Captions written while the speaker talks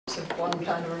one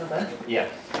kind or another. Yeah.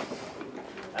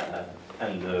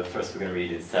 And the first we're going to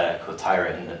read is called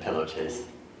Tyrant and the Pillow Chase.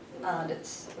 And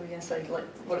it's, we're going to say like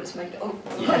what it's made of.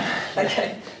 Yeah.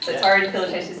 Okay. So Tyrant and the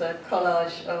Pillow Chase is a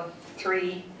collage of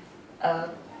three, I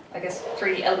guess,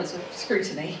 three elements of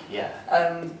scrutiny. Yeah.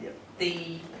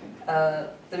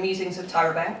 The musings of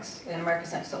Tyra Banks in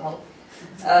America's Next Top Model.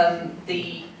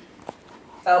 The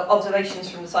observations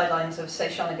from the sidelines of Sei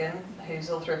Shonigan, who's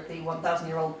author of the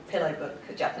 1,000-year-old Pillow Book,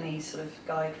 a Japanese sort of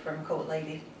guide from a court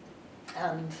lady.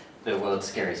 And the world's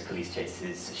scariest police chase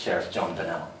is Sheriff John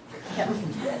Bennell. yeah.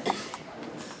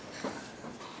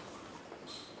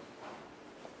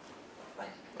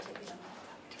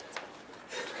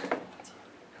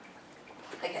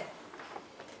 Okay.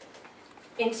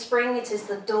 In spring it is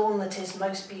the dawn that is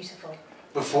most beautiful.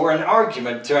 Before an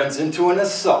argument turns into an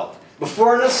assault.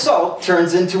 Before an assault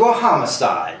turns into a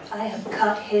homicide. I have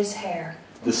cut his hair.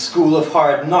 The School of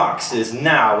Hard Knocks is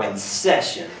now in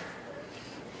session.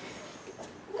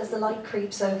 As the light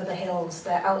creeps over the hills,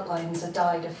 their outlines are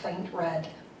dyed a faint red.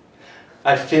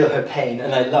 I feel her pain,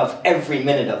 and I love every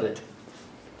minute of it.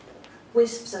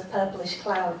 Wisps of purplish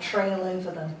cloud trail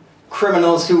over them.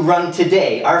 Criminals who run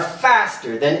today are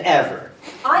faster than ever.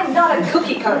 I'm not a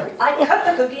cookie cutter. I cut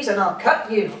the cookies and I'll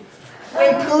cut you.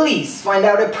 When police find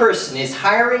out a person is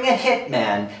hiring a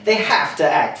hitman, they have to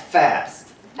act fast.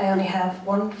 I only have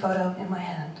one photo in my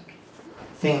hand.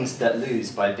 Things that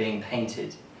lose by being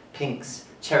painted. Pinks,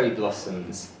 cherry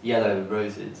blossoms, yellow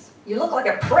roses. You look like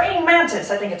a praying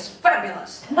mantis. I think it's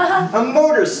fabulous. A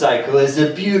motorcycle is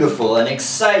a beautiful and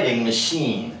exciting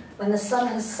machine. When the sun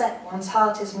has set, one's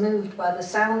heart is moved by the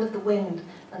sound of the wind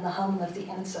and the hum of the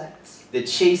insects. The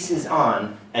chase is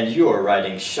on, and you're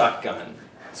riding shotgun.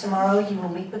 Tomorrow you will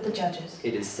meet with the judges.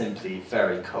 It is simply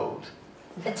very cold.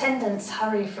 Attendants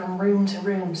hurry from room to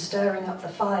room, stirring up the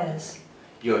fires.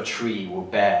 Your tree will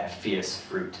bear fierce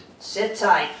fruit. Sit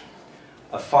tight.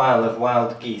 A file of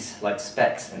wild geese like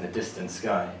specks in the distant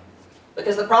sky.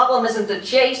 Because the problem isn't the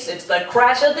chase, it's the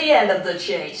crash at the end of the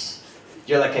chase.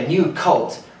 You're like a new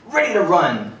colt, ready to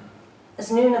run.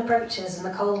 As noon approaches and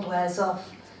the cold wears off,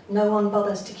 no one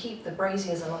bothers to keep the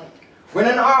braziers alight. When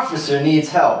an officer needs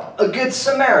help, a good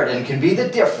Samaritan can be the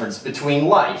difference between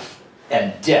life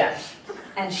and death.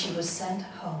 And she was sent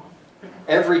home.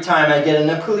 Every time I get in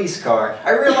a police car,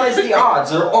 I realize the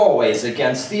odds are always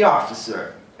against the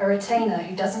officer. A retainer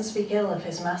who doesn't speak ill of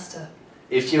his master.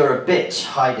 If you're a bitch,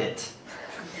 hide it.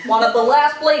 One of the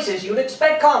last places you'd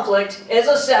expect conflict is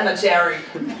a cemetery.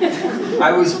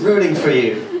 I was rooting for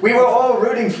you. We were all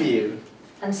rooting for you.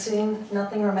 And soon,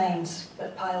 nothing remains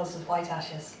but piles of white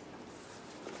ashes.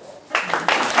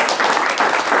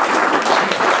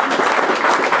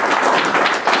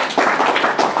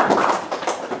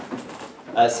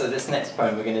 So this next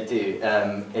poem we're going to do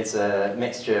is a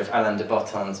mixture of Alain de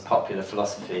Botton's popular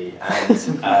philosophy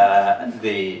and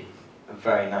the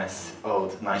very nice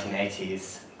old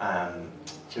 1980s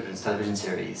children's television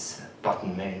series,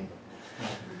 Botton Moon,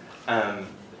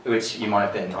 which you might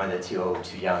have been either too old,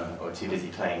 too young, or too busy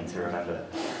playing to remember.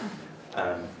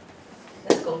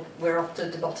 It's called We're Off to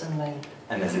the Bottom Moon.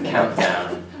 And there's a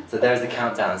countdown. So there's a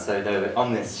countdown. So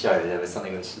on this show there was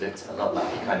something which looked a lot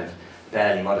like a kind of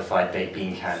barely modified baked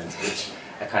bean cans, which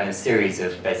a kind of series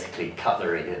of basically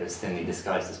cutlery that was thinly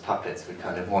disguised as puppets would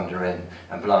kind of wander in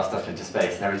and blast off into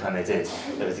space, and every time they did,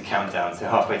 there was a countdown. So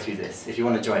halfway through this, if you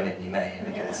want to join in, you may.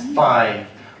 And it goes 5,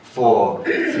 4,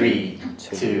 3,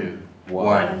 2,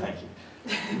 1. Thank you.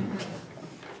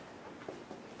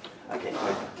 Okay.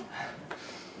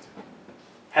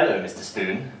 Hello, Mr.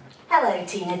 Spoon. Hello,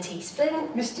 Tina Teaspoon.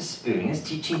 Mr. Spoon is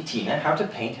teaching Tina how to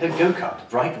paint her go-kart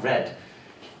bright red.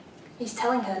 He's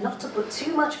telling her not to put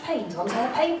too much paint onto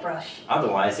her paintbrush.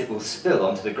 Otherwise it will spill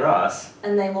onto the grass.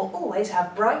 And they will always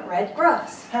have bright red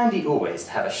grass. Handy always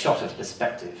to have a shot of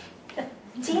perspective.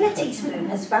 Tina Teaspoon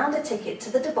has found a ticket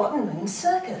to the De Botton Moon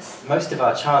Circus. Most of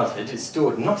our childhood is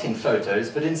stored not in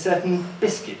photos, but in certain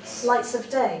biscuits. Lights of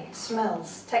day,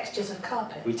 smells, textures of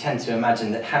carpet. We tend to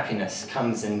imagine that happiness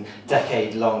comes in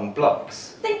decade-long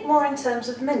blocks. Think more in terms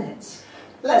of minutes.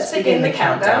 Let's begin the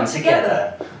countdown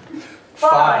together.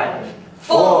 5,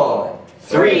 4,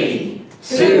 3,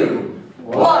 2,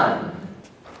 1.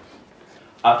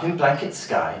 Up in blanket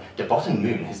sky, De Botton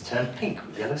Moon has turned pink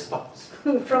with yellow spots.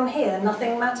 From here,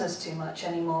 nothing matters too much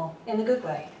anymore, in a good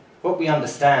way. What we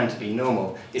understand to be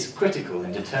normal is critical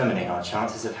in determining our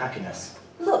chances of happiness.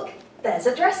 Look, there's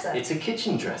a dresser. It's a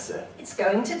kitchen dresser. It's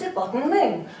going to De Botton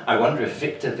Moon. I wonder if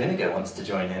Victor Vinegar wants to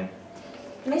join in.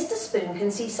 Mr. Spoon can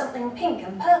see something pink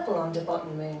and purple on the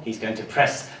bottom moon. He's going to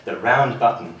press the round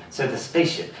button so the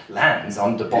spaceship lands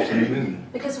on the bottom moon.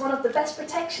 Because one of the best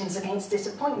protections against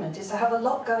disappointment is to have a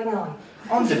lot going on.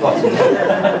 On the bottom moon,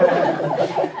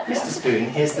 Mr. Spoon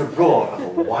hears the roar of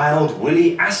a wild,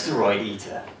 woolly asteroid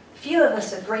eater. Few of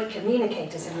us are great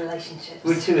communicators in relationships.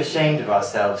 We're too ashamed of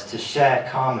ourselves to share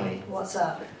calmly. What's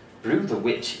up? Brew the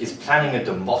Witch is planning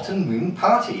a bottom moon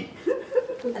party.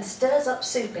 And stirs up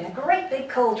soup in a great big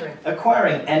cauldron.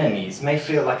 Acquiring enemies may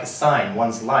feel like a sign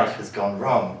one's life has gone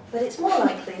wrong. But it's more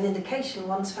likely an indication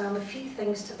one's found a few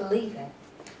things to believe in.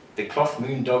 The cloth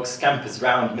moon dog scampers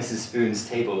round Mrs. Spoon's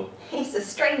table. He's a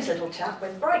strange little chap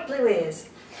with bright blue ears.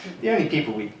 The only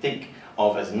people we think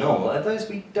of as normal are those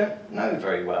we don't know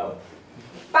very well.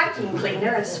 Vacuum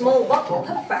cleaner and small bottle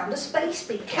have found a space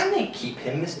beacon. Can they keep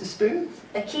him, Mr. Spoon?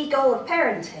 A key goal of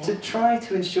parenting. To try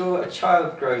to ensure a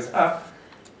child grows up.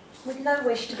 With no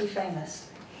wish to be famous.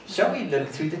 Shall we look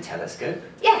through the telescope?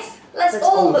 Yes, let's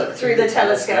all look through the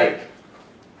telescope.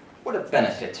 What a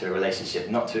benefit to a relationship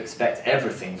not to expect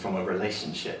everything from a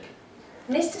relationship.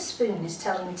 Mr. Spoon is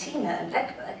telling Tina and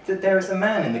Egbert That there is a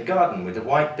man in the garden with a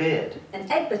white beard. and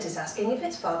Egbert is asking if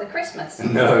it's Father Christmas.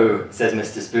 No, says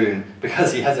Mr. Spoon,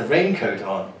 because he has a raincoat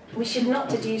on. We should not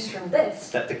deduce from this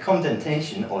That the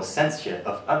condemnation or censure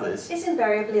of others. is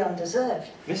invariably undeserved.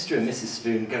 Mr. and Mrs.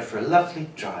 Spoon go for a lovely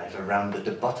drive around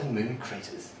the bottom moon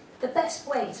craters. The best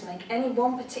way to make any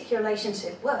one particular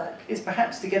relationship work Is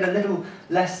perhaps to get a little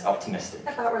less optimistic.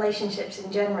 about relationships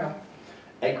in general.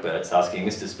 Egbert's asking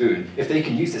Mr. Spoon if they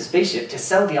can use the spaceship to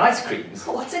sell the ice creams.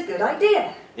 What a good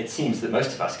idea! It seems that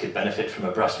most of us could benefit from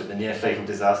a brush with the near-fatal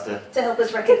disaster To help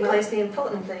us recognise the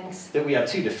important things that we are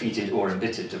too defeated or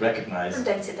embittered to recognise. from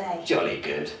day to day. Jolly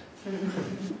good.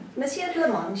 Monsieur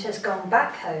Blancmange has gone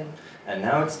back home And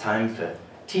now it's time for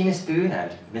Tina Spoon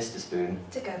and Mr. Spoon.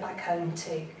 to go back home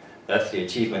too, Earthly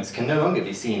achievements can no longer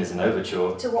be seen as an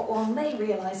overture. to what one may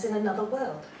realise in another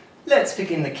world. Let's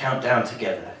begin the countdown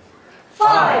together.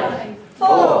 5,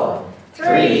 4,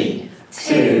 3,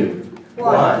 2,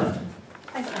 1.